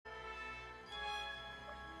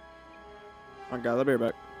I got the beer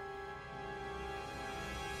back.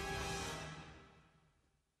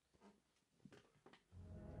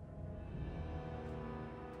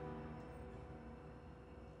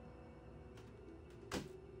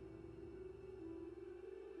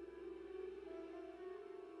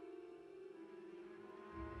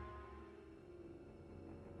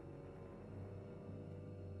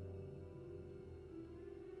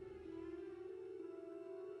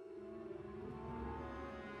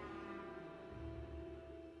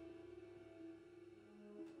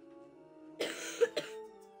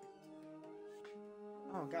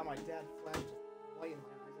 Oh god, my dad flashed light in my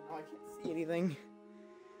eyes and now I can't see anything.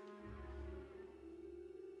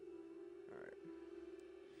 Alright.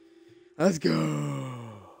 Let's go.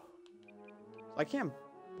 I can't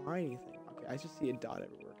buy anything. Okay, I just see a dot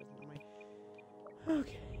everywhere.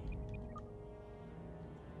 Okay.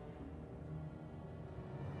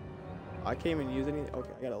 I can't even use any.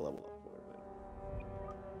 Okay, I gotta level up for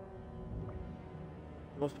it.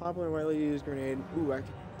 The most popular widely used grenade. Ooh, I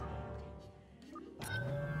can.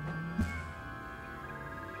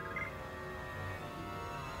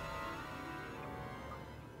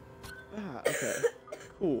 Ah, okay.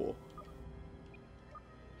 Cool.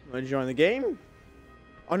 Wanna join the game?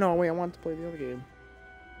 Oh no, wait, I want to play the other game.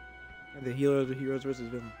 The heroes versus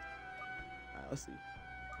villains. Alright, let's see.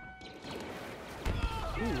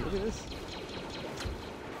 Ooh, look at this.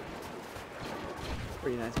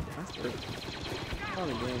 Pretty nice master. On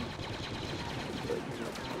the game.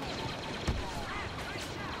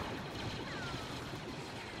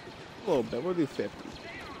 A little bit, we'll do 50.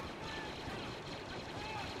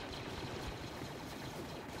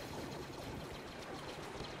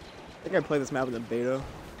 I think I played this map in the beta.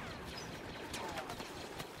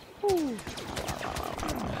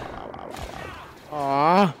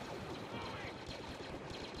 Aww.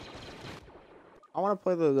 I want to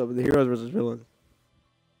play the heroes versus villains.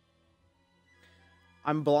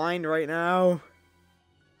 I'm blind right now.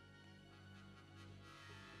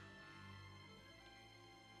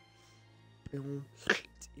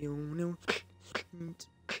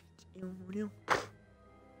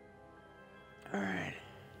 Alright.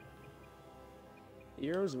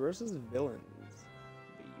 Heroes versus villains.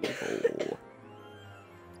 Beautiful.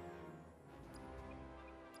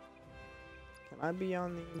 Can I be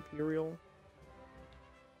on the Imperial?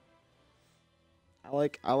 I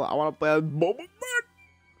want to play as Boba Fett.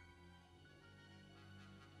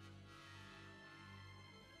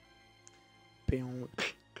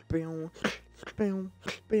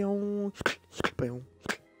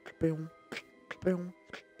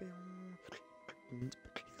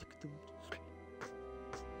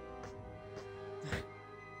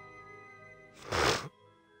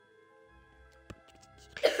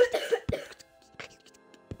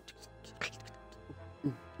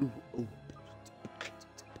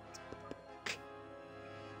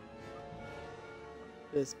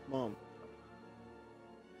 This bump.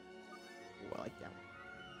 Oh, I like that one.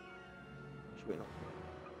 Should we not?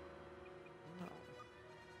 No.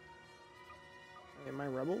 Hey, am I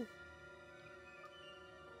rebel?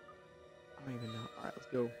 I don't even know. Alright, let's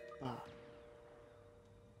go. Ah.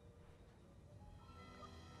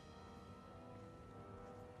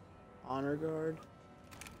 Honor guard.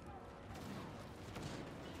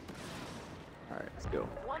 Alright, let's go.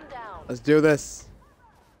 One down. Let's do this.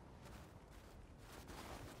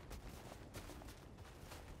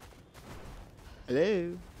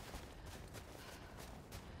 Hello.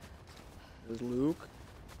 There's Luke.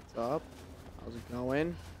 What's up? How's it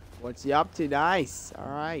going? What's you up to? Nice. All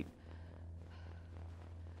right.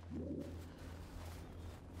 You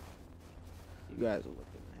guys are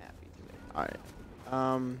looking happy today. All right.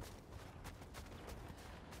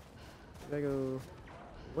 Did I go?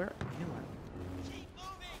 Where am I?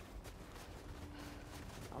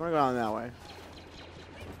 I'm gonna go down that way.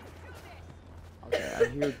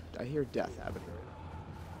 Okay, I hear death happening.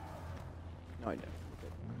 No, I didn't.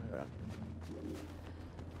 Okay.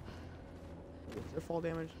 Is there fall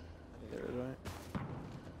damage? I think there is, right?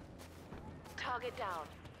 Target down.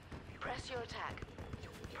 Press your attack.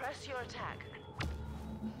 Press your attack.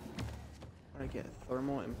 What did I get?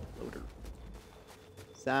 Thermal imploder.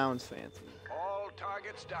 Sounds fancy. All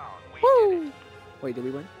targets down. We Woo! did it. Wait, did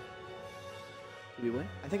we win? Did we win?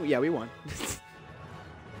 I think, yeah, we won. I was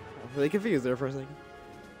really confused there for a second.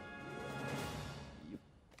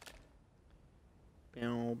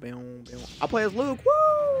 Bow, bow, bow. I'll play as Luke.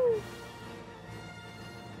 Woo!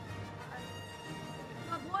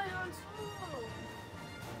 My boy Han Solo.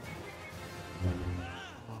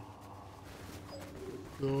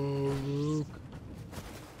 Go, Luke.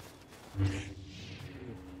 Let's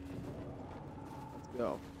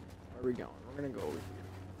go. Where are we going? We're gonna go over here.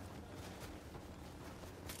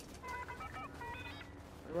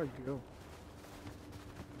 Where do I go?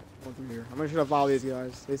 Going through here. I'm gonna try to follow these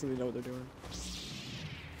guys. They seem to know what they're doing.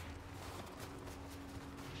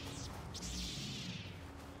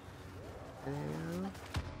 Yeah.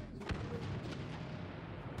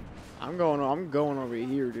 I'm going over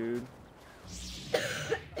here, dude.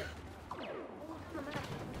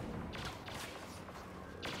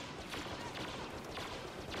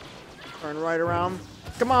 Turn right around.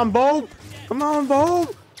 Come on, Bo! Come on, Bo!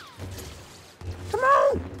 Come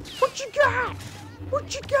on! What you got?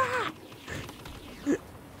 What you got?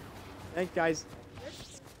 Thanks, guys.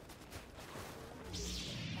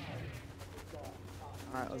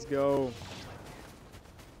 Alright, let's go.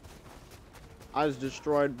 I just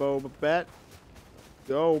destroyed Boba Fett.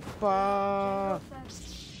 Go, pa!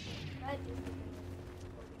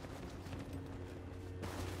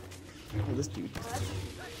 Oh, this dude.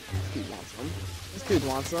 This dude wants some. This dude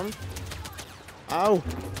wants some. Ow!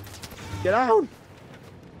 Get out!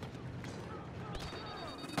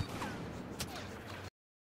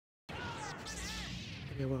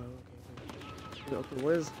 Okay, well, okay. Okay,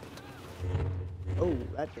 what is... Oh,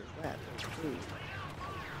 that does that. Ooh.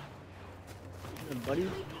 Hey, buddy?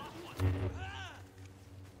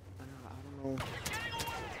 I don't know.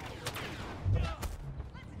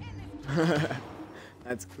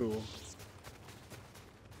 That's cool.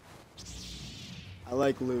 I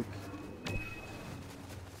like Luke.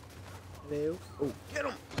 Hello? Oh, get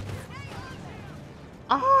him! Oh,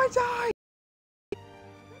 I died!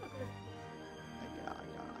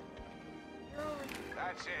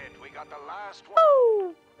 That's it. We got the last one.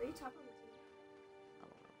 Oh! Are you top of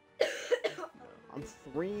I'm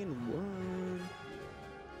 3-1.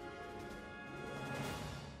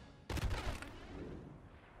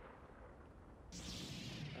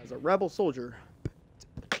 As a rebel soldier.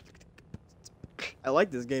 I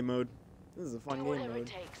like this game mode. This is a fun Do game whatever it mode.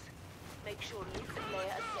 takes. Make sure Luke and Leia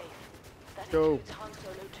are safe. That Go. includes Han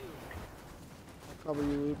Solo too. I'll cover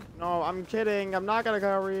you, Luke. No, I'm kidding. I'm not gonna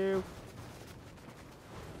cover you.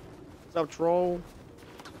 What's up, troll?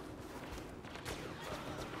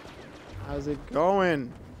 How's it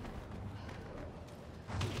going?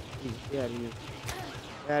 Get out of here.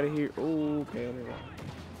 Get out of here. Oh, okay, let me walk.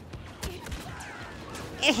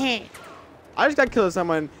 I just got killed by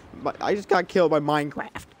someone. I just got killed by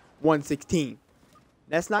Minecraft 116.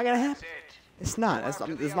 That's not gonna happen. That's it. It's not. It's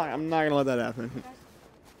not. I'm not gonna let that happen.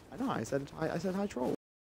 I know. I said hi, troll.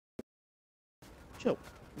 Chill.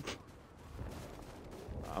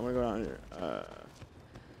 I'm gonna go down here.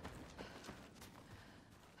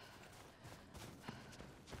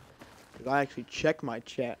 Cause I actually check my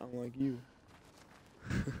chat, unlike you.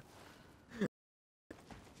 Alright.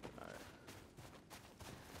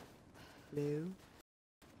 Hello?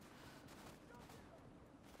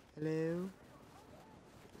 Hello?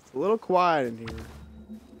 It's a little quiet in here.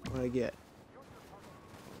 What do I get?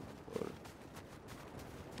 It's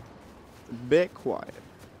a bit quiet.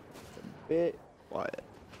 It's a bit quiet.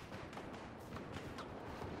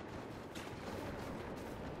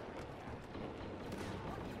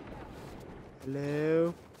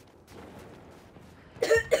 Hello?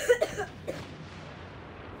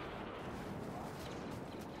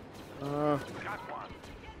 Got one.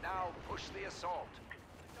 Now push the assault.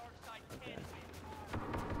 Okay.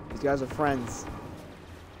 These guys are friends.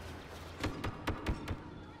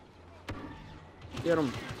 Get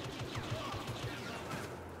them.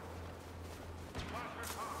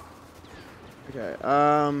 Okay,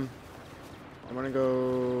 I'm gonna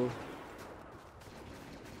go.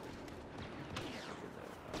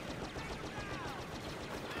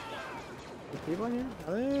 There's people in here?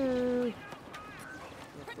 Hello?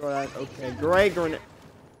 Throw that. Okay, great grenade.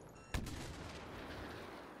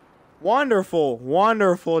 Wonderful,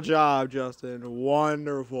 wonderful job, Justin.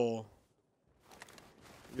 Wonderful.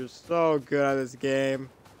 You're so good at this game.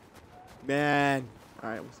 Man.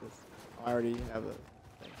 Alright, what's this? Oh, I already have a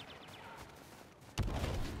thing.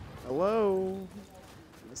 Hello,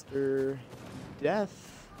 Mr.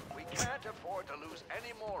 Death. We can't afford to lose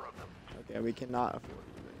any more of them. Okay, we cannot afford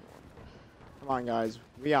to do anymore. Come on, guys.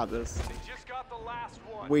 We got this. They just got the last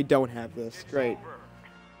one. We don't have this. It's Great. over.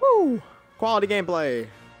 Woo! Quality gameplay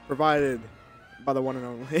provided by the one and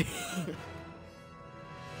only.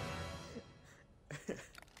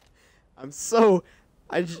 I'm so.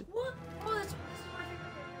 I just. What? Oh, this is my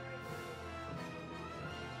favorite.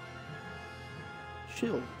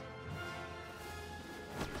 Chill.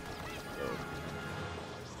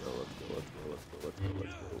 Let's go.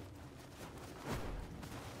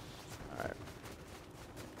 Alright.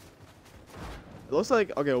 It looks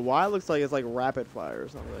like, okay, why it looks like it's like rapid fire or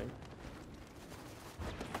something.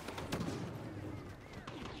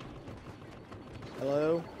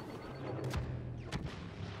 Hello?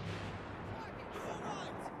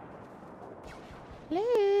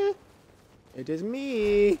 Hello? It is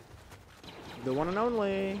me. The one and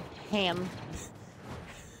only. Han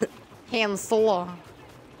Solo.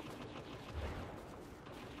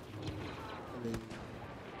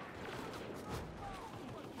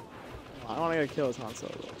 I don't want to get killed as Han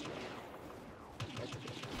Solo.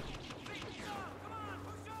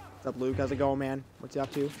 What's up, Luke? How's it going, man? What's you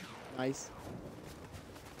up to? Nice.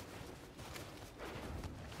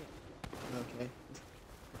 Okay.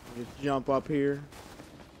 Just jump up here.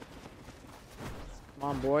 Come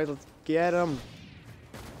on, boys. Let's get him.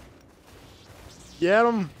 Get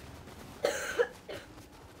him.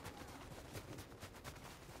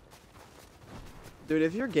 Dude,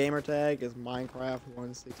 if your gamer tag is Minecraft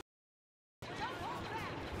 160,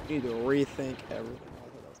 you need to rethink everything.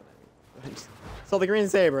 I just saw the green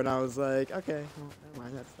saber and I was like, okay, well, never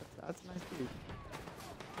mind. That's a nice dude.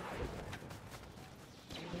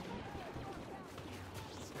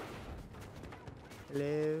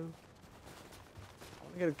 Hello. I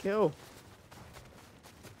want to get a kill.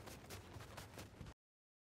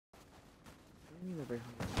 What do you mean they're very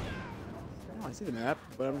hungry? Oh, I see the map,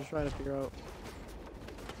 but I'm just trying to figure out.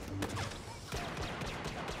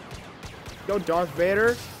 Go, Darth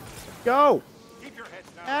Vader. Go. Keep your heads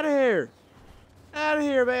down. Out of here. Out of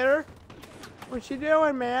here, Vader. What you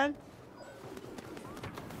doing, man?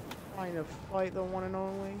 Trying to fight the one and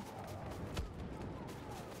only.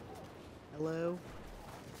 Hello.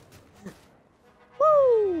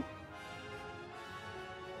 Woo!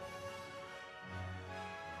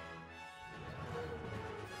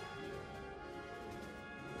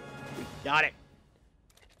 We got it.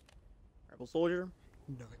 Rebel soldier.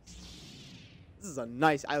 Nice. This is a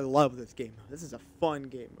nice. I love this game mode. This is a fun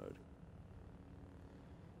game mode.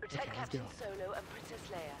 Protect Okay, Captain Solo and Princess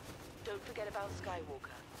Leia. Don't forget about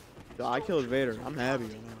Skywalker. So I killed Vader. I'm happy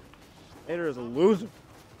right now. Vader is a loser.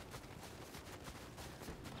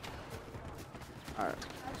 Alright.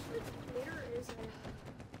 Actually, Vader is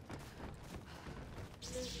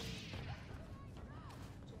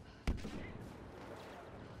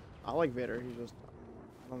I like Vader. He's just,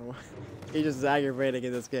 I don't know. He just is aggravating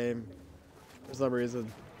in this game for some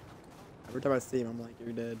reason. Every time I see him, I'm like,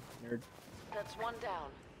 you're dead, nerd. That's one down.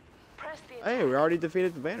 Press the. Hey, we already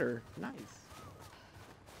defeated Vader. Nice.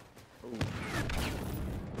 Ooh.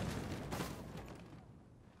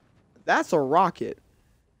 That's a rocket.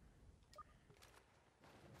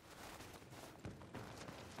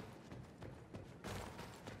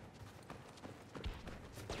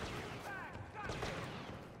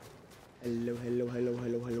 Hello, hello, hello,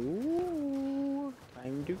 hello, hello.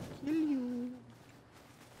 Time to kill you.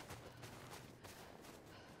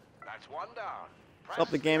 That's one down. What's up,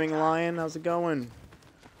 the gaming lion? How's it going?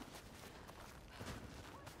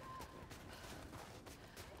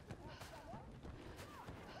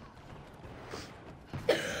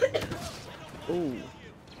 Ooh.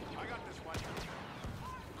 I got this one.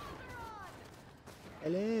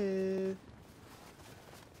 Hello.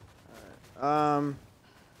 Alright. I'm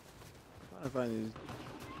trying to find these.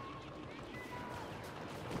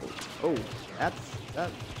 Oh, that's that.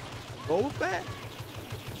 Boba Fett?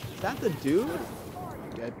 Is that the dude?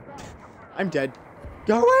 I'm dead. I'm dead.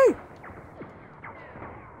 Go away!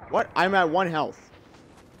 What? I'm at 1 health.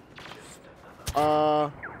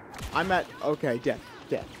 I'm at. Okay, death.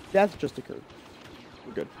 Death. Death just occurred.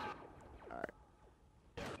 We're good. Alright.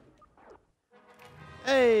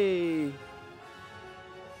 Hey!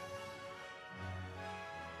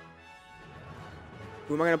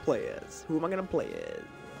 Who am I gonna play as? Who am I gonna play as?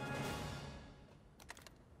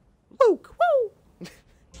 Luke! Woo!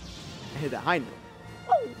 I hit that high note.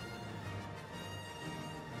 Woo!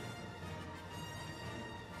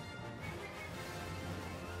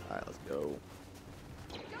 Alright, let's go.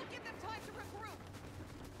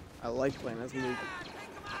 I like playing as Luke.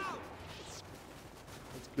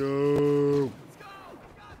 Let's go!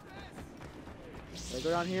 Can I go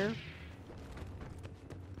down here?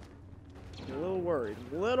 I'm a little worried.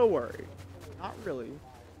 A little worried. Not really.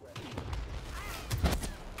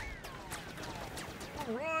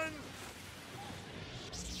 Run!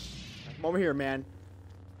 Come over here, man.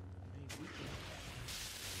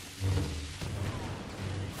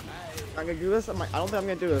 I'm gonna do this. I don't think I'm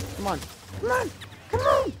gonna do this. Come on. Come on! Come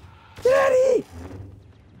on! Get out of here!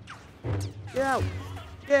 Get out!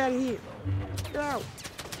 Get out of here! Get out!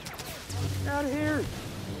 Get out of here!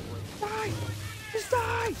 Die! Just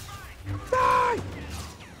die! Die!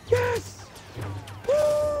 Yes!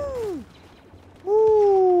 Woo!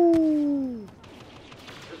 Woo!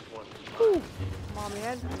 Woo! Come on,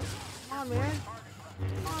 man. Come on, man.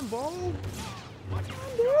 Come on, Bo.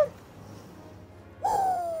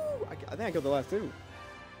 I think I killed the last two.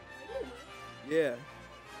 Yeah.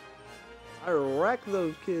 I wrecked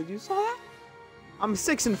those kids. You saw that? I'm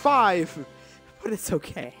 6 and 5, but it's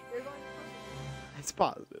okay. It's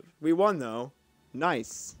positive. We won though.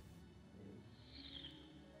 Nice.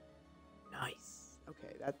 Nice.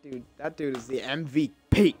 Okay, that dude is the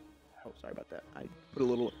MVP. Oh, sorry about that. I put a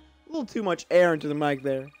little too much air into the mic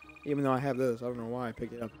there. Even though I have this, I don't know why I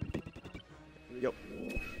picked it up. Here we go.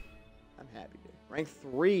 I'm happy, dude. Rank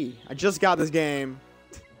 3. I just got this game.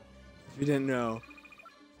 If you didn't know.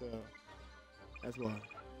 So, that's why.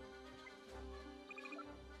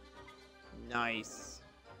 Nice.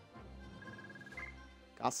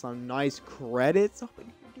 Got some nice credits. Oh,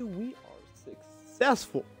 dude, we are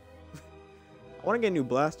successful. I want to get a new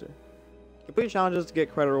blaster. Complete challenges to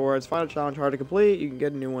get credit rewards. Final challenge hard to complete. You can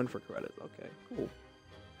get a new one for credit. Okay, cool.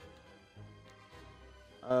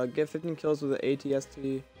 Get 15 kills with the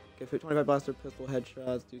ATST. Get 25 blaster pistol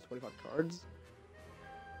headshots. Do 25 cards.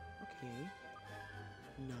 Okay.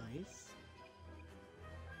 Nice.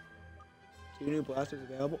 2 new blasters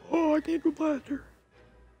available. Oh, I can't do blaster.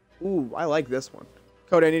 Ooh, I like this one.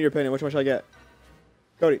 Cody, I need your opinion. Which one should I get?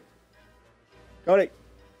 Cody. Cody.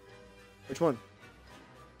 Which one?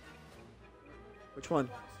 Which one?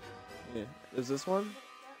 Yeah. Is this one?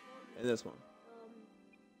 And this one?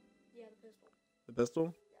 Yeah, the pistol. The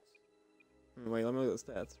pistol? Yes. Wait, let me look at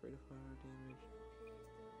the stats. Rate of fire, damage.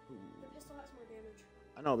 The pistol has more damage.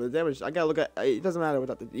 I know, but the damage, I gotta look at, it doesn't matter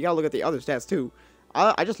without the, you gotta look at the other stats too.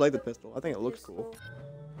 I just like the pistol. I think it looks cool.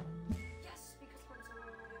 Yes, because mine's a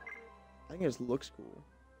little bit. I think it just looks cool.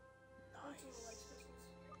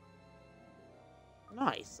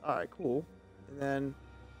 Nice. Nice. Alright, cool. And then,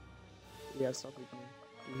 we have stuff we can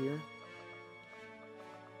do here.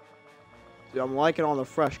 Dude, I'm liking all the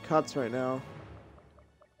fresh cuts right now.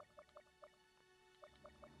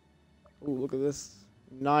 Ooh, look at this.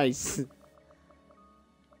 Nice. Ooh,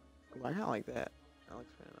 I kinda like that. That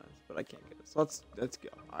looks very nice, but I can't get it. So let's go.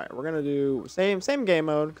 Alright, we're gonna do same game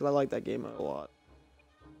mode, because I like that game mode a lot.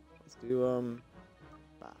 Let's do alright,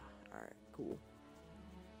 cool.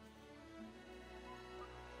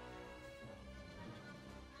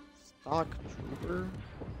 Stock trooper.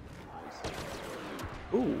 Nice.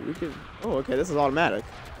 Ooh, we can. Oh, okay, this is automatic.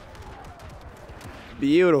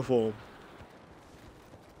 Beautiful.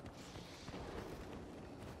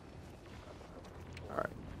 Alright.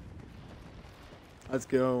 Let's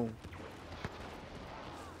go.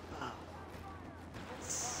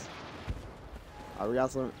 We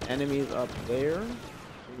got some enemies up there.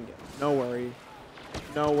 We can get no worry.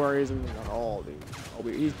 No worries at all, dude. Oh,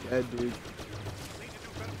 he's dead, dude.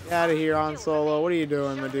 Get out of here, Han Solo. What are you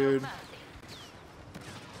doing, my dude?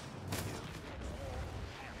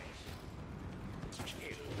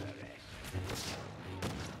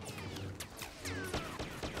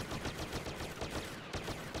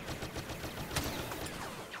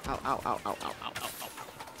 Ow, ow, ow, ow, ow, ow, ow,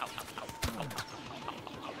 ow, ow,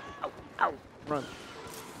 ow, ow, ow, run.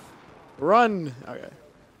 Run! Okay.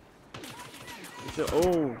 Chill.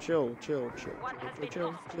 Oh, chill.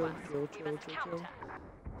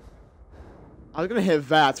 I was gonna hit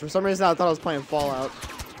VATS. For some reason, I thought I was playing Fallout.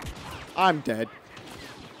 I'm dead.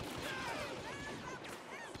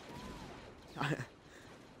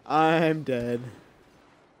 I'm dead.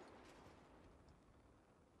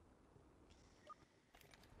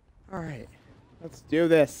 Alright. Let's do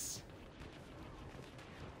this.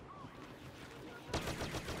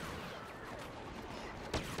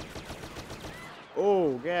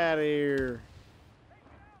 Oh, get out of here.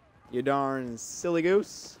 You darn silly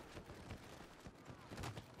goose.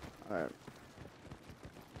 Alright.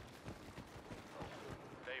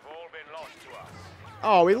 They've all been lost to us.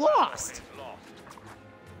 Oh, we lost. Lost.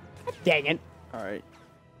 Dang it. Alright.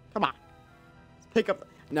 Come on. Let's pick up.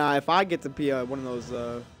 Nah, if I get to be one of those,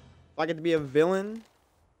 if I get to be a villain,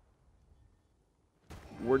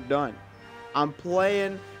 we're done. I'm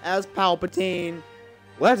playing as Palpatine.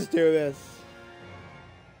 Let's do this.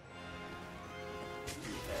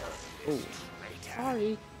 Oh,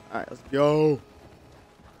 sorry. Alright, let's go.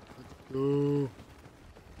 Let's go.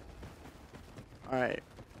 Alright.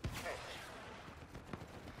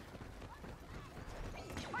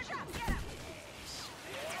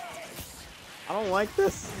 I don't like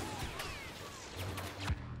this.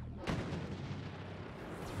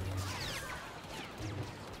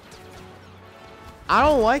 I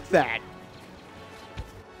don't like that.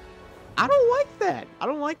 I don't like that. I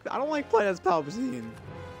don't like playing as Palpatine.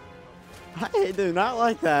 I do not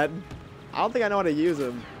like that. I don't think I know how to use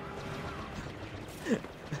him.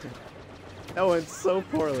 That went so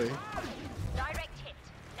poorly. Direct hit.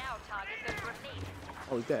 Now target the ravine.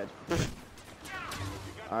 Oh, he's dead.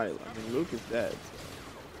 Alright, I mean, Luke is dead.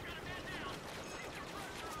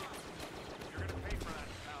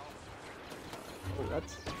 Oh,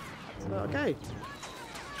 that's okay.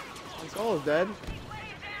 Han Solo's dead.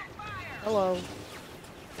 Hello.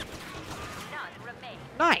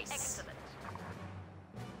 Nice.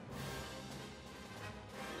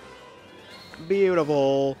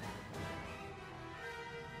 Beautiful.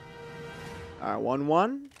 Alright,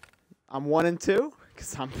 1-1. I'm 1-2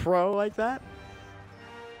 because I'm pro like that.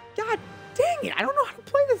 God dang it! I don't know how to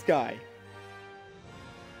play this guy.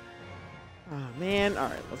 Oh man! All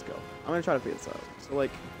right, let's go. I'm gonna try to figure this out. So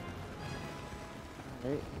like,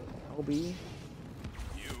 all right, LB.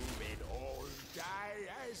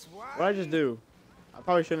 What did I just do? I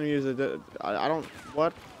probably shouldn't use it. I don't.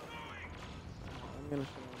 What? I'm gonna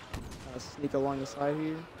kind of sneak along the side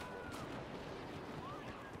here.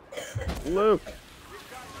 Luke,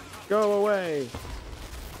 go away.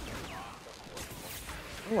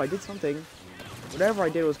 Oh, I did something. Whatever I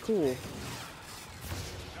did was cool.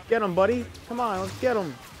 Get him, buddy. Come on, let's get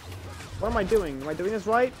him. What am I doing? Am I doing this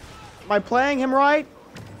right? Am I playing him right?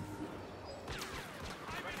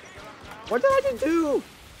 What did I just do?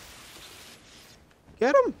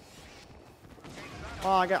 Get him.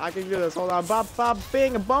 Oh, I can do this. Hold on. Bop, bop,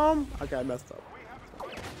 bing, a boom. Okay, I messed up.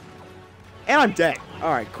 And I'm dead.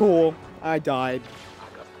 All right, cool. I died.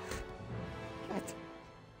 What?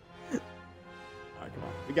 All right, come on.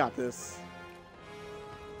 We got this.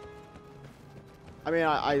 I mean,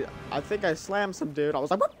 I think I slammed some dude. I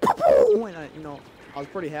was like, and I, you know, I was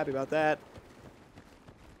pretty happy about that.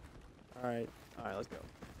 All right, let's go.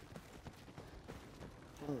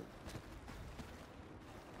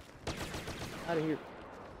 Out of here.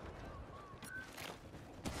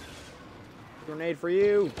 Grenade for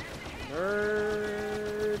you,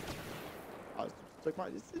 nerd. Oh,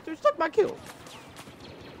 just took my kill.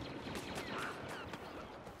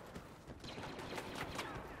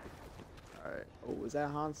 Alright. Oh, was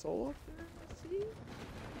that Han Solo up there? Let's see.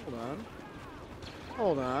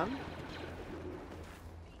 Hold on.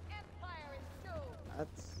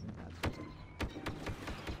 That's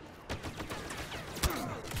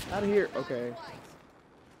out of here. Okay.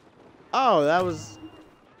 Oh, that was.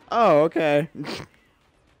 Oh, okay.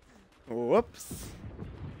 Whoops.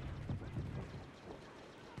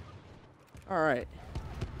 All right.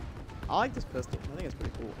 I like this pistol. I think it's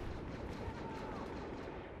pretty cool.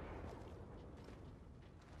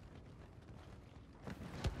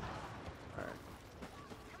 All right.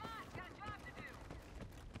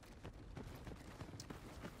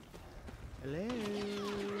 Hello.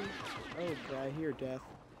 Okay, I hear death.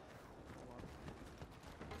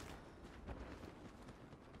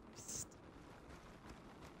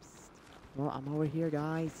 Well, I'm over here,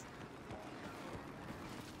 guys.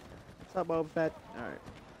 What's up, Boba Fett? Alright.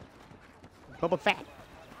 Boba Fett!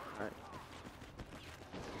 Alright.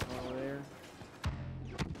 Over there.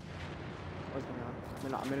 What's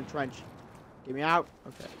going on? I'm in a trench. Get me out!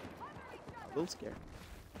 Okay. A little scared.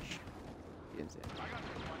 You didn't see it.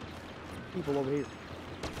 People over here.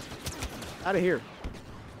 Out of here.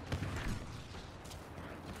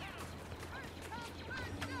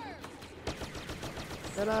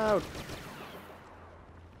 Get out!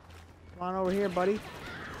 Come on over here, buddy.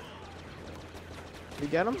 You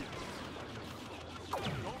get him?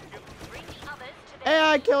 Hey,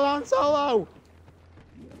 I killed Han Solo!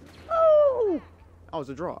 Oh! Oh, it was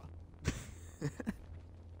a draw.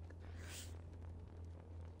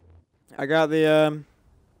 I got the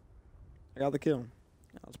kill.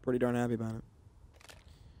 I was pretty darn happy about it.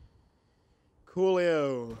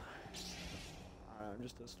 Coolio. I'm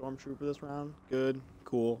just a stormtrooper this round. Good.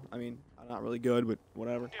 Cool. I mean, I'm not really good, but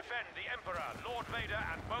whatever. Defend the Emperor, Lord Vader,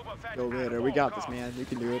 and Boba Fett. Go Vader. We got this, man. You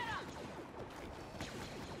can do it.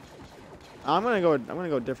 I'm gonna go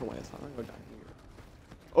different ways. I'm gonna go down here.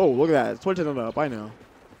 Oh, look at that. It's switching it up. I know.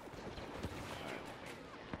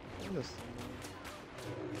 Give me this.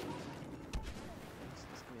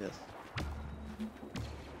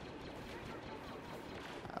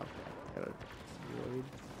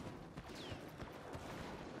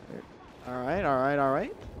 Okay. All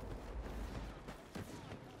right.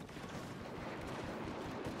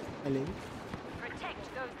 Hello.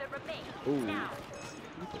 Protect those that remain. Ooh. Now.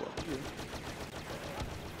 People up here.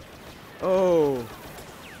 Oh.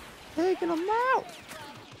 Taking them out.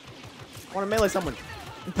 I want to melee someone.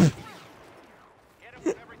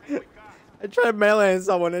 I tried meleeing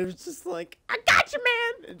someone and it was just like, I got you,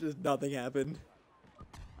 man. And just nothing happened.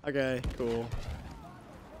 Okay, cool.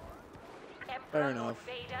 Fair enough.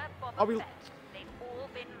 Oh, we... Dang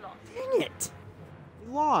it.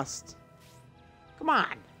 We lost. Come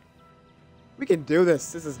on. We can do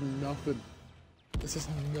this. This is nothing. This is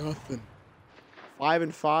nothing. 5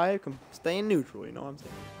 and 5. Staying neutral, you know what I'm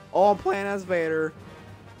saying? Oh, I'm playing as Vader.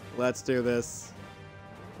 Let's do this.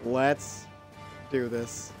 Let's do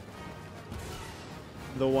this.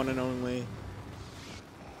 The one and only.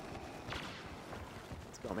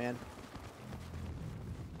 Let's go, man.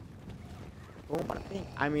 Oh, my thing.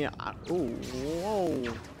 I mean, ooh,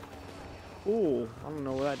 whoa. Ooh, I don't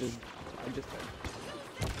know what I did. I just.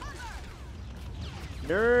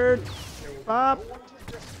 Nerd. Pop.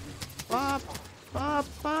 Pop. Pop.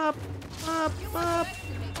 Pop. Pop. Pop.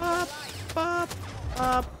 Pop. Pop.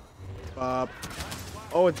 Pop. Pop.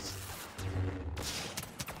 Oh, it's.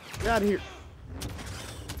 Get out of here.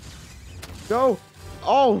 Go.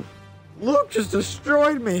 Oh, Luke just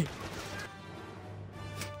destroyed me.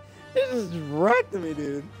 He just wrecked me,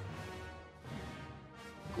 dude.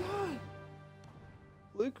 God.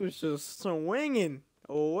 Luke was just swinging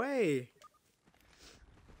away.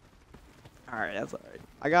 Alright, that's alright.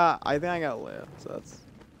 I think I got Leia, so that's.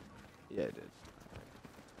 Yeah, I did.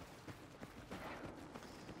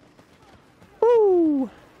 Woo!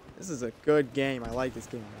 This is a good game. I like this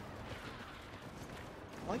game.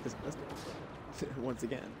 I like this pistol. Once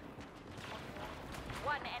again.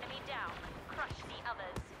 One enemy down. Crush the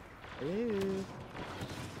others. Ew.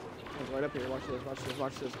 Right up here. Watch this. Watch this.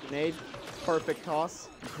 Watch this. Grenade. Perfect toss.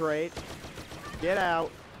 Great. Get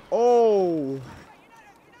out. Oh.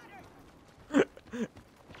 I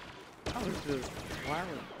was just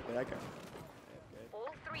violent. Okay, that guy. Okay.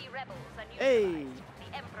 All 3 rebels are neutralized. Hey.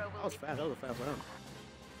 The Emperor will That was fast. That was a fast round.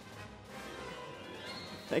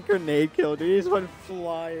 That grenade kill, dude. He just went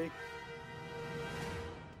flying.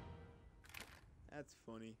 That's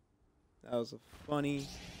funny. That was a funny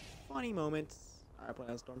moment. Alright, play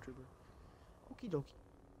as Stormtrooper. Okie dokie.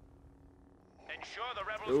 Ensure the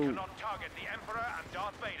rebels Ooh. cannot target the Emperor and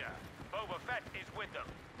Darth Vader. Boba Fett is with them.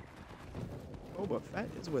 Boba Fett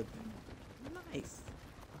is with them. Nice.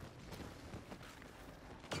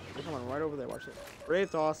 They're coming right over there. Watch it.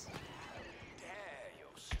 Great toss. Dare you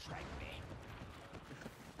strike me?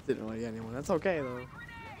 Didn't really get anyone. That's okay though.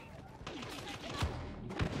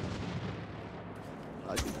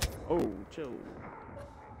 Oh, chill.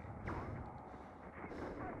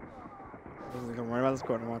 Doesn't come right about this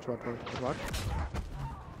corner. Watch.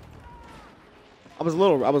 I was a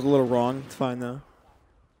little wrong. It's fine though.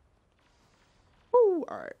 Woo!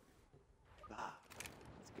 All right. Let's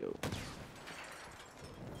go.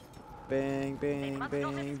 Bang, bang, bang,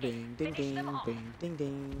 bang, ding, ding, bang, ding,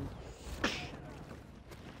 ding.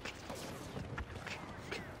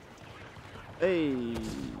 Hey,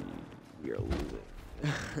 we are losing.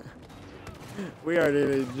 We are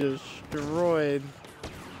getting destroyed.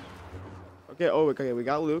 Okay, oh, okay, we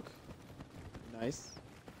got Luke. Nice.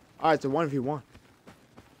 Alright, so 1v1.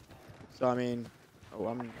 So, I mean, oh,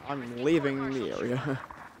 I'm leaving the area.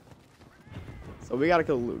 So we gotta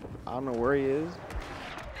kill Luke. I don't know where he is. They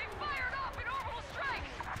fired off an orbital strike.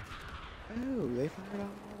 Oh, they fired out an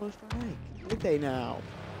orbital strike. Did they now?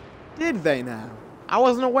 Did they now? I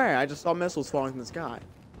wasn't aware. I just saw missiles falling from the sky.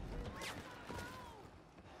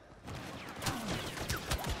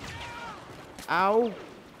 Ow.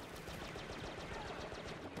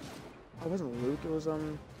 Oh, it wasn't Luke. It was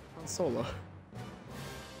Han Solo.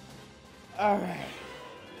 All right.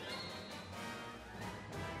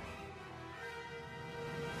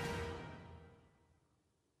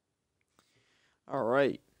 All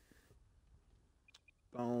right.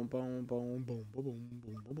 Boom, boom, boom, boom, boom, boom, boom,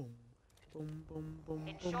 boom, boom. Boom, boom, boom,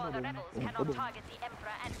 Ensure boom, the boom, rebels boom, cannot boom. target the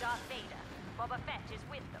Emperor and Darth Vader. Boba Fett is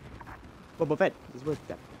with them. Boba Fett is with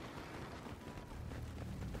them.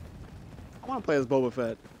 I want to play as Boba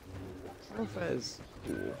Fett. Boba Fett is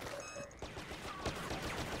cool.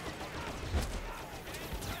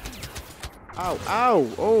 Ow, ow,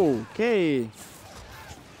 okay.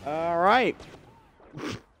 All right.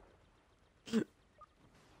 Let's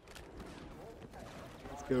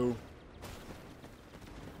go.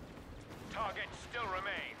 Targets still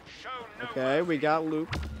remain. Show no Okay, we got Luke.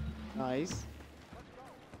 Nice.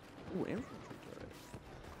 Ooh, infantry turret.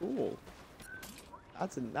 Cool.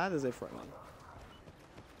 That is a front one.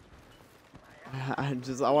 I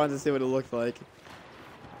wanted to see what it looked like.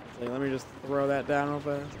 So let me just throw that down real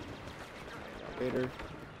fast. Vader.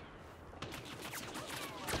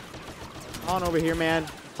 On over here, man.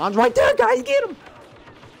 Han's right there, guys. Get him.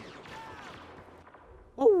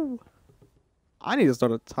 Oh. I need to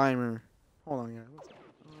start a timer. Hold on here. What's that?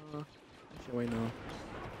 Actually, wait, no.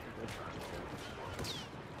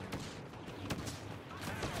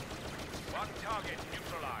 One target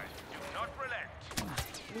neutralized. Do not relent.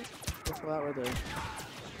 What's that right there?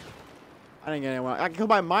 I didn't get anyone. I got killed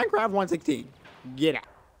by Minecraft 116. Get out.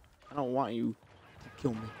 I don't want you to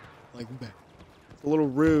kill me like that. It's a little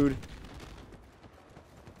rude.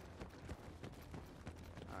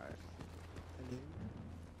 Alright.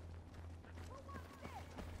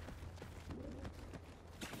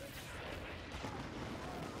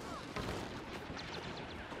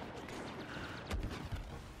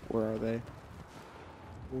 Where are they?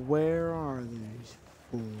 Where are these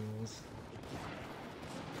fools?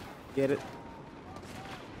 Get it?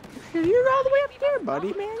 You're all the way up there,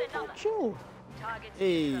 buddy, man. Chill.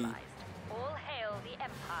 Hey. All hail the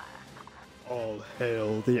Empire. All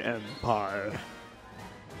hail the Empire.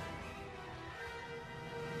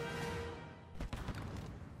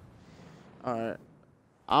 Alright.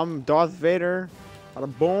 I'm Darth Vader.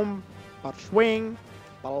 Bada boom. Bada swing.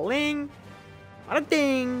 Bada ling. Bada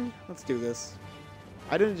ding. Let's do this.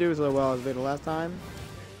 I didn't do so well as Vader last time.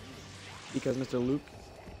 Because Mr. Luke.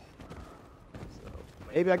 So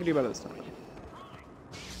maybe I can do better this time.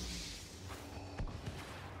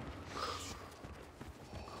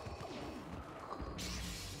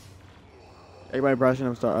 Everybody brushing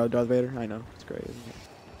him Darth Vader? I know. It's great, isn't it?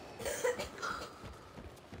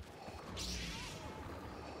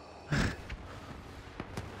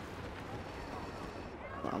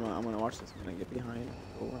 I'm gonna watch this. I'm gonna get behind.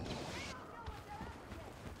 Go around.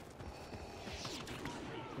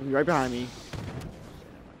 He'll be right behind me.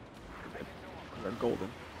 They're golden.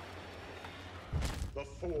 The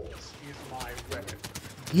Force is my weapon.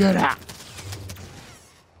 Get out!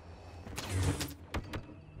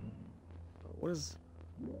 What is...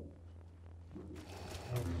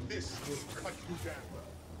 This will cut you down.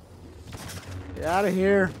 Get out of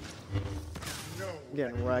here! No, I'm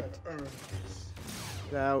getting wrecked. earn this.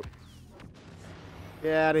 Get out.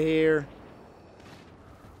 Get out of here.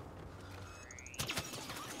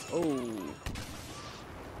 Oh. Come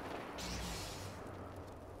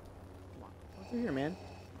on. What's through here, man?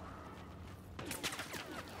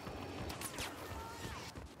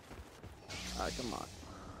 Alright, come on.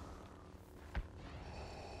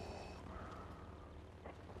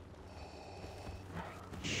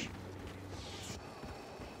 Shh.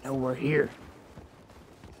 No, we're here.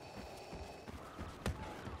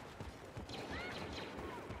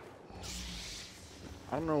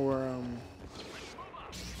 I don't know where Han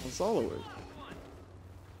Solo is.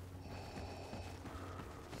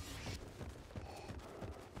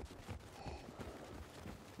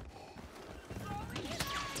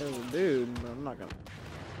 There's a dude, but I'm not gonna.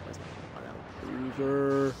 That's not gonna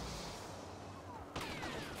loser.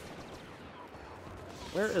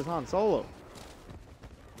 Where is Han Solo? Is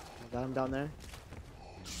that him down there?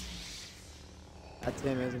 That's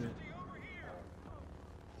him, isn't it?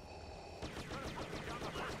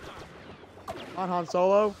 Come on, Han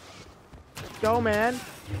Solo. Let's go, man.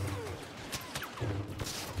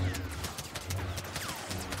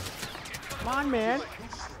 Come on, man. To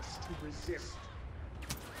resist.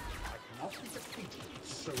 I cannot be defeated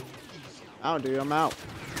so easily. I don't, dude. I'm out.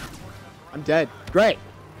 I'm dead. Great.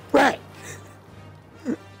 Great.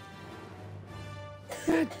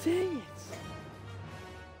 God dang it.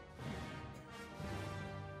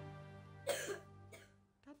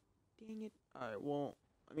 God dang it. Alright, well,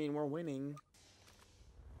 I mean, we're winning.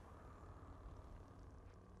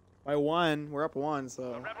 By one, we're up one,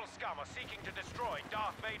 so. The rebel scum are seeking to destroy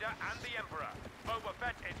Darth Vader and the Emperor. Boba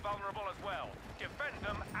Fett is vulnerable as well. Defend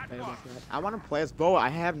them at once. I want to play as Boa. I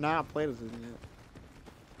have not played as him yet.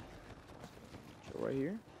 So right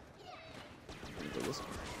here. Go this way.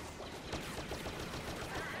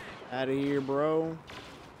 Out of here, bro.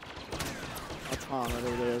 That's Han right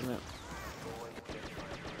over there, isn't it?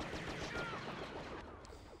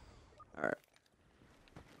 Alright.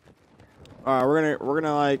 Alright, we're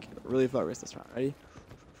gonna like really focus this round. Ready?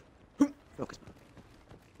 Focus.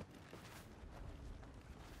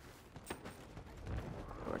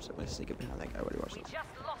 Watch that. Let's sneak it behind that guy. What do you watch We this? just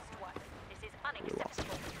lost one. This is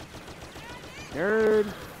unacceptable. Nerd.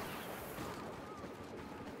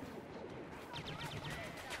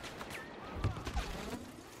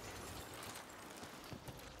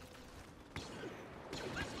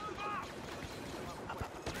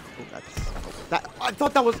 I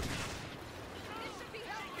thought that was.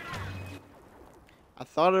 I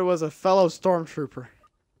thought it was a fellow stormtrooper.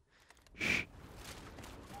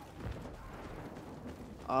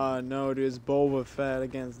 No, dude, it's Boba Fett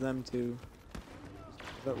against them two.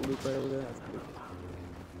 Is that Luke right over there? That's Luke.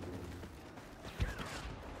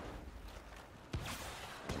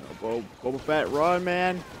 No, Boba Fett, run,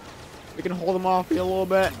 man. We can hold him off here a little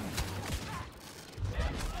bit.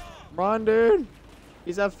 Run, dude.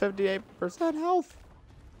 He's at 58% health.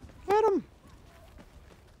 Get him.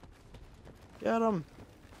 Get him.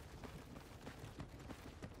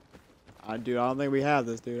 Dude, I don't think we have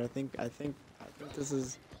this, dude. I think this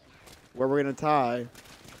is where we're gonna tie.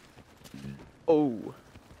 Oh.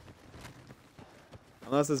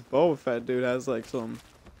 Unless this Boba Fett dude has like some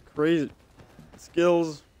crazy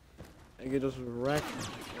skills and can just wreck.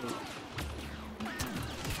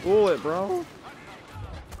 Fool it, bro.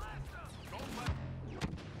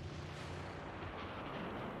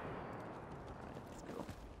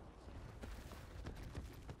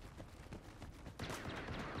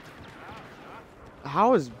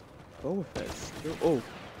 How is Boba Fett still? Oh,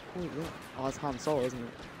 oh, that's Han Solo, isn't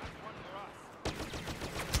it?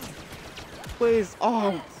 Please,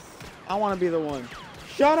 oh, I want to be the one.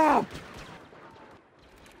 Shut up!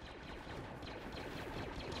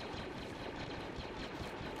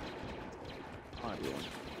 I wanna be one.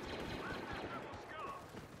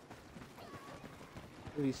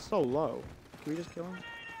 Dude, he's so low. Can we just kill him?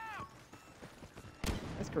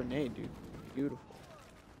 That's a grenade, dude. Beautiful.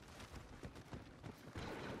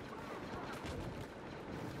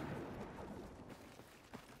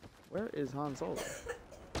 Where is Han Solo?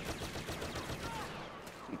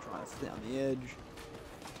 He trying to stay on the edge.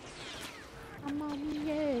 I'm on the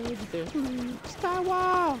edge. There's Luke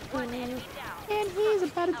Skywalker, and he's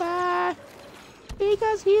about to die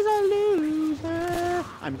because he's a loser.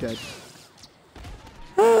 I'm dead.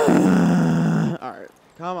 All right,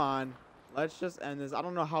 come on. Let's just end this. I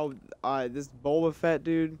don't know how this Boba Fett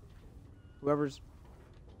dude, whoever's.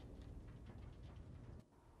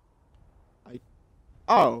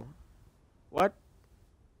 Oh. What?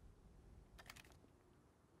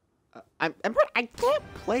 I can't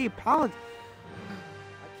play Palpatine.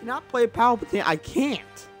 I cannot play Palpatine. I can't.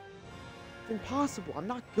 It's impossible. I'm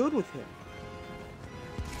not good with him.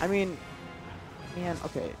 I mean, man,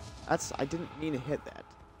 okay. I didn't mean to hit that.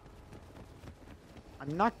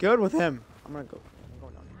 I'm not good with him. I'm going down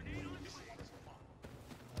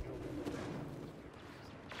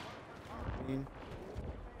here.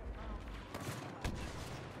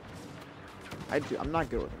 I'm not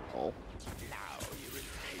good with him at all.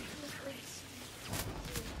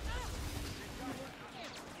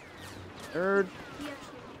 Nerd.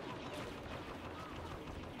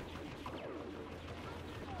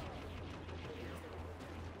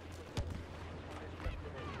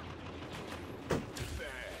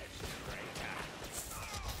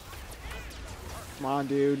 Come on,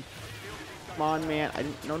 dude. Come on, man.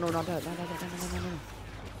 No, not that. No.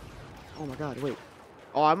 Oh my God, wait.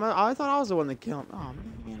 Oh, I thought I was the one that killed him. Oh,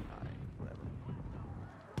 man. Alright, whatever.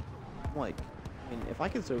 I'm like, I mean, if I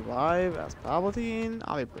can survive as Palpatine,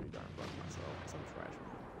 I'll be pretty darn proud of myself. 'Cause I'm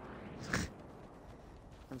trash.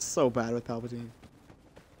 I'm so bad with Palpatine.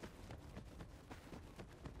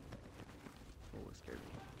 Oh, it scared me.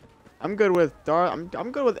 I'm good with Darth.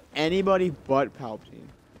 I'm good with anybody but Palpatine.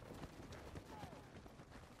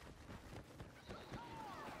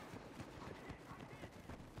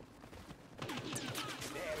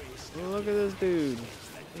 Look at this dude. What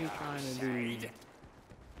are you trying to do?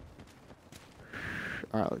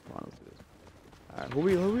 Alright, come on, let's do this. Alright, who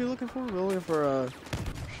are we looking for? We're looking for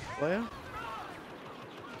Leia?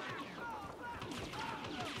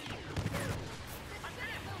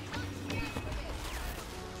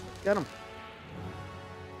 Get him.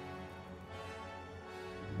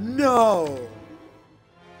 No!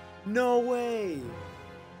 No way!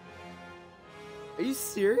 Are you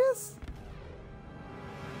serious?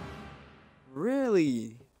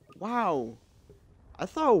 Really? Wow. I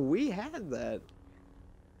thought we had that.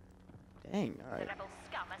 Dang, alright. The rebel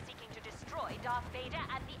scum are seeking to destroy Darth Vader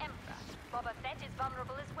and the Emperor. Boba Fett is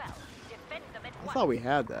vulnerable as well. Defend them at once. I thought we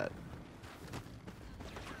had that.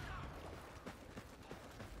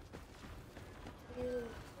 Yeah?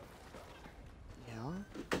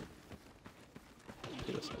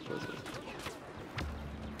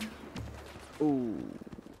 Ooh.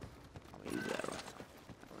 I'm gonna use that right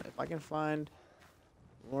now. If I can find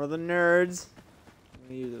one of the nerds, I'm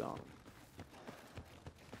gonna use it on them.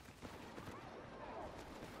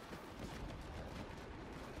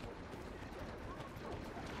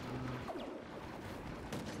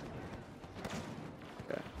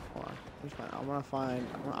 Okay, hold on.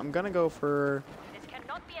 I'm gonna go for. This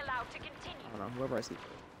cannot be allowed to continue. I don't know, whoever I see first.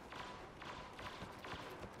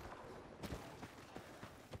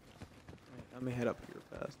 Let me head up here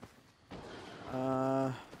fast.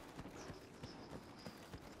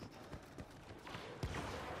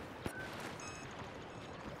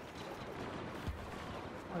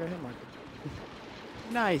 Okay, hit marker.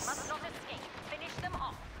 Nice. Must not escape. Finish them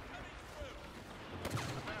off.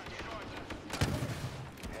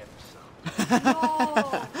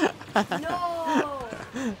 No!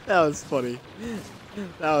 No! That was funny.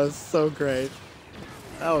 That was so great.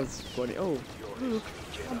 That was funny. Oh, Luke.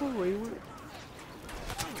 Oh, boy.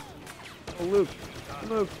 Oh, Luke.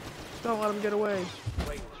 Luke. Don't let him get away.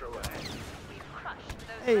 We've crushed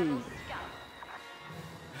those Hey. rebel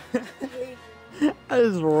scouts. I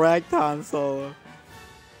just wrecked Han Solo.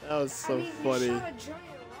 That was so I mean, funny. You shot a giant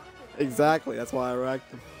rocket. Exactly. That's why I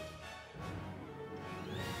wrecked him.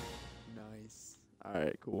 Nice. All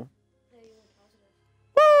right. Cool. Yeah, you went positive.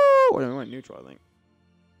 Woo! Wait, we went neutral, I think.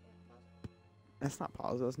 Yeah, positive. That's not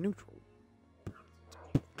positive. That's neutral.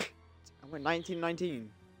 I went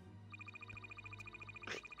 1919.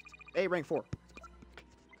 Hey, rank 4.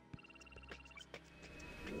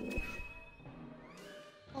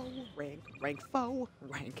 Oh, rank 4,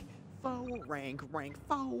 rank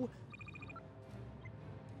 4.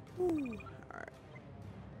 Ooh, alright.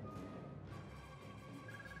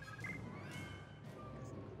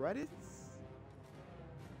 Credits?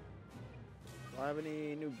 Do I have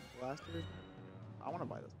any new blasters? I want to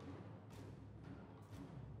buy this one.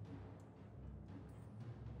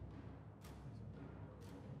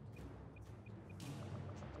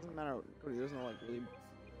 Doesn't matter. Cody, there's no like really.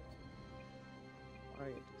 Why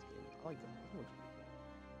do I get this game? I like that.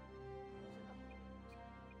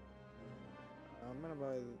 I'm gonna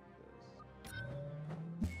buy this.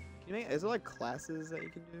 Can you make? Is there like classes that you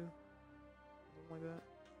can do? Something like that.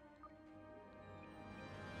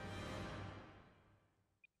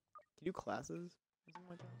 Can you do classes? Or something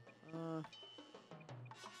like that.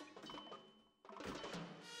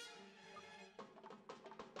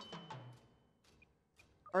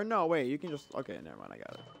 Or no, wait, you can just, okay, never mind, I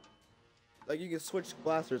got it. Like, you can switch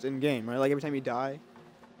blasters in-game, right? Like, every time you die?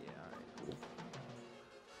 Yeah, alright,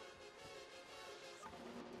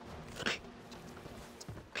 cool.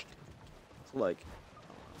 So, like,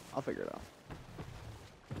 I'll figure it out.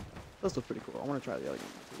 This looks pretty cool. I want to try the other game,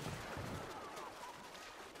 too.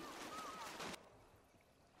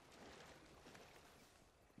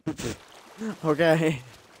 Okay.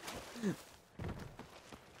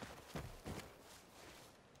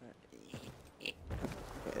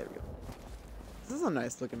 There we go. This is a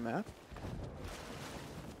nice looking map.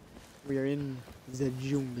 We are in the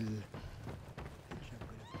jungle.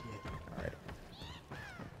 Alright.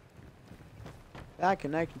 That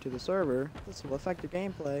connection to the server. This will affect your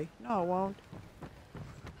gameplay. No, it won't.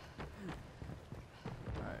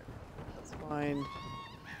 Alright. Let's find.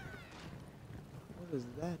 What is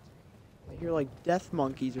that? I hear like death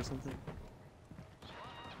monkeys or something.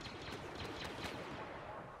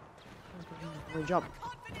 Let me jump.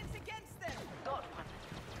 Got one.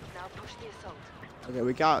 Now push the assault. Okay,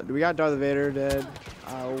 we got Darth Vader dead.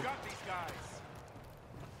 Ow. Got these guys.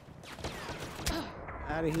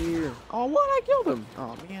 Out of here. Oh, what? I killed him.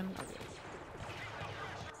 Oh, man.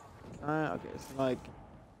 Okay. Okay, so like,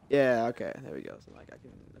 yeah, okay, there we go. So like, I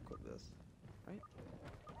can equip this, right?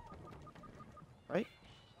 Right?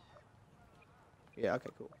 Yeah, okay,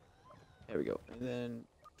 cool. There we go. And then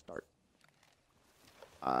start.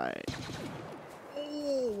 Alright.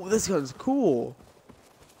 Oh, this gun's cool.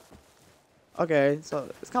 Okay, so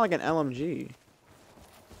it's kind of like an LMG.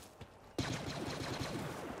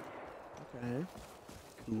 Okay.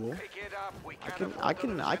 Cool. Pick it up. We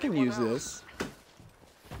I can use this.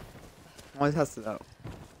 I want to test it out.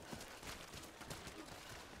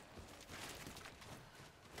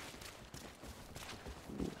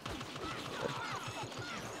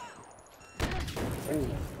 Ooh.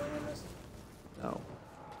 No.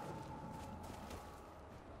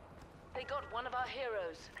 They got one of our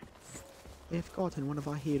heroes. They've gotten one of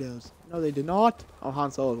our heroes. No, they did not. Oh, Han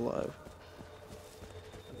Solo's alive.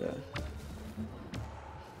 Okay.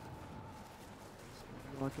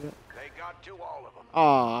 Look at it. They got to all of them.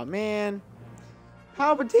 Aw, man.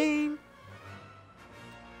 Palpatine!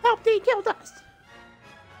 Palpatine killed us!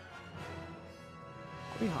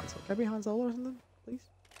 I'll be Han Solo. Can I be Han Solo or something, please?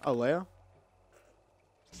 Oh, Leia?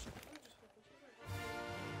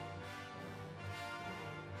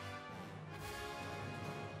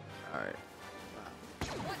 Alright.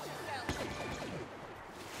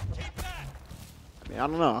 I mean, I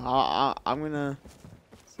don't know. I'm gonna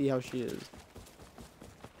see how she is.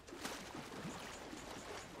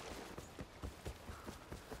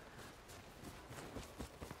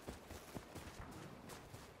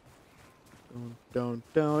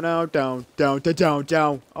 Down.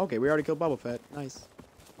 Okay, we already killed Boba Fett. Nice.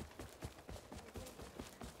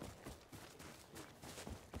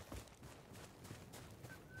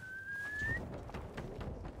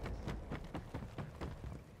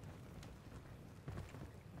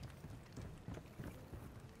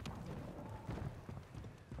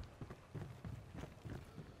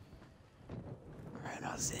 Alright, I'm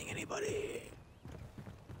not seeing anybody.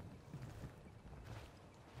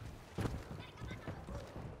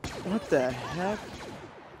 What the heck?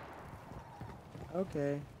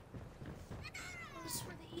 Okay. This is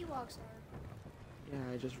where the Ewoks are. Yeah,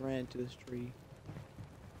 I just ran to this tree.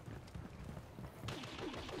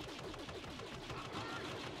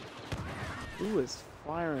 Who is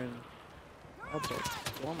firing up a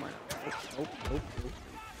storm right now? Oh, oh, oh,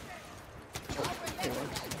 oh.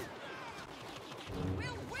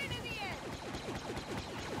 We'll win in the end!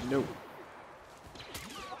 No.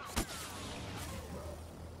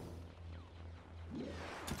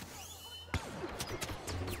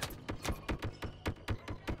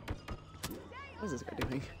 What is this guy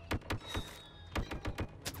doing?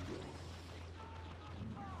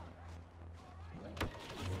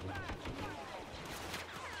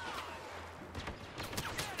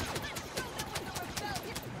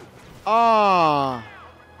 Ah!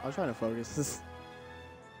 I was trying to focus.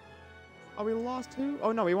 Oh, we lost two?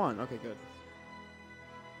 Oh, no, we won. Okay, good.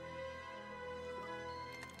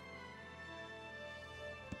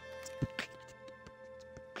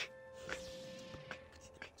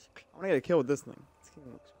 I want to get a kill with this thing. This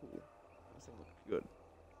thing looks cool. This thing looks good.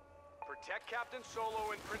 Protect Captain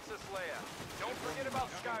Solo and Princess Leia. Don't forget about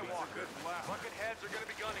Skywalker. Bucket heads are going to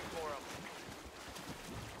be gunning for him.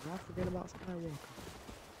 Do not forget about Skywalker.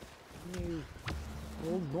 No.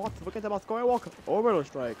 Oh, not forget about Skywalker. Orbital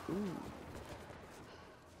strike. Ooh.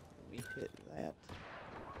 We hit that.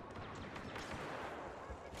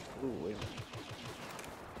 Ooh, wait a minute.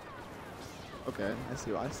 Okay, I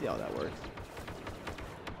see how that works.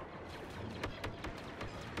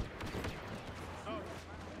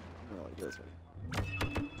 Oh, like this one.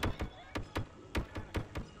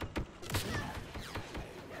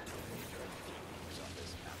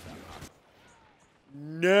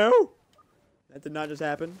 No! That did not just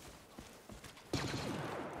happen.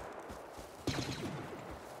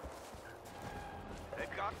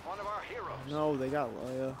 They've got one of our heroes. No, they got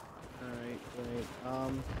Leia. Alright, great.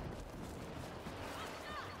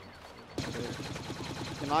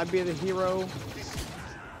 Can I be the hero?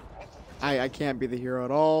 I can't be the hero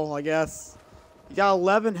at all, I guess. You got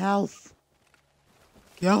 11 health.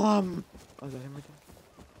 Kill him! Oh, is that him right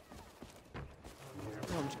there?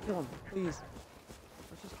 Kill him, just kill him, please.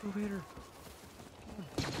 Let's just kill Vader.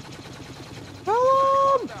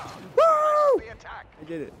 Kill him! Woo! I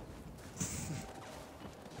did it.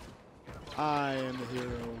 I am the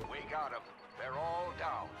hero. We got them. They're all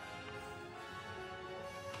down.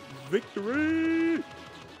 Victory!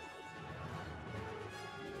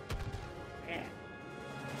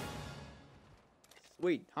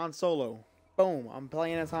 Sweet, Han Solo. Boom, I'm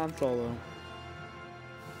playing as Han Solo.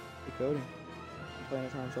 Hey, Cody. I'm playing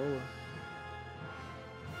as Han Solo.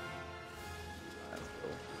 That's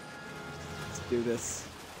cool. Let's do this.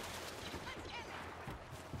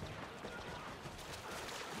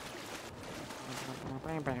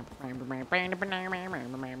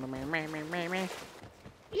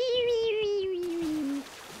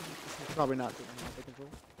 Probably not taking my control.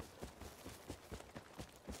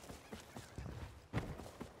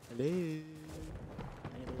 Hello.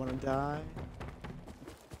 Anyone want to die?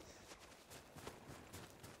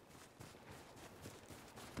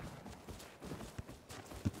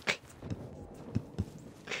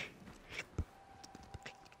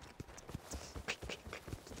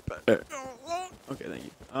 Okay, thank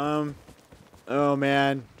you. Oh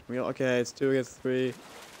man. Okay, it's 2 against 3.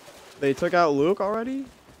 They took out Luke already?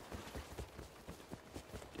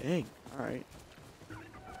 Dang. All right.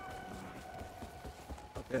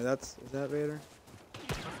 Okay, is that Vader?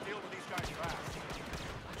 Let's deal with these guys fast.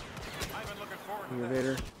 I've been looking forward to Here, this.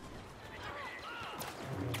 Vader.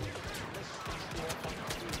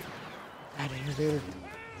 Out of here, Vader.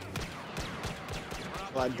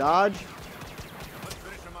 Will I dodge? Let's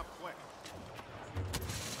finish them up quick.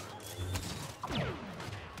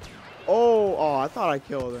 Oh, I thought I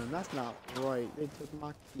killed him. That's not right. They took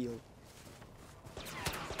my kill.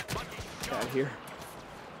 Get out of here.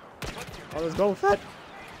 Oh, let's go, Fett.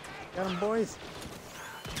 Get him, boys.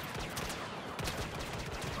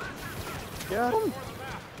 Get him.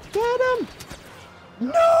 Get him.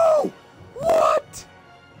 No! What?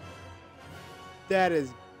 That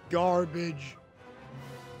is garbage.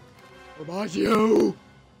 What about you?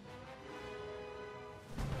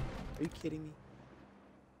 Are you kidding me?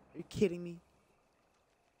 Are you kidding me?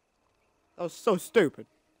 That was so stupid.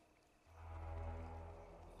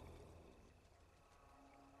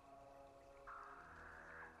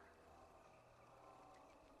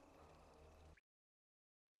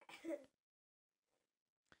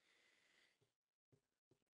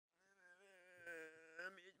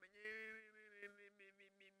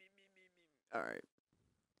 All right.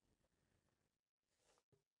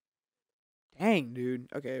 Dang, dude.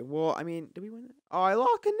 Okay, well, I mean, did we win it? Oh, I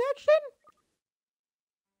lost connection?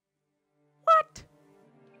 What?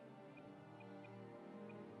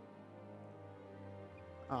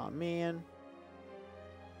 Oh, man.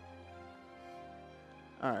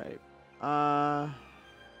 All right.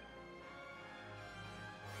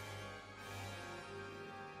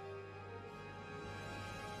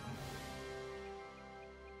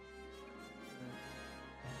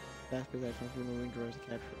 Fast-paced action for moving droids to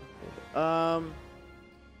capture.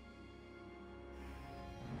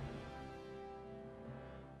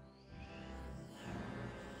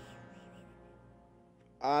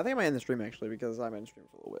 I think I might end the stream actually because I'm in stream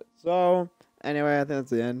for a little bit. So anyway, I think that's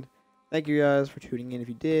the end. Thank you guys for tuning in. If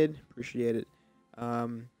you did, appreciate it.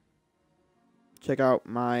 Check out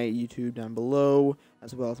my YouTube down below,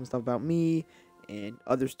 as well as some stuff about me and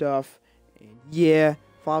other stuff. And yeah,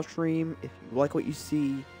 follow stream if you like what you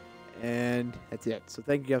see. And that's it. So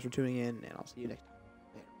thank you guys for tuning in, and I'll see you next time.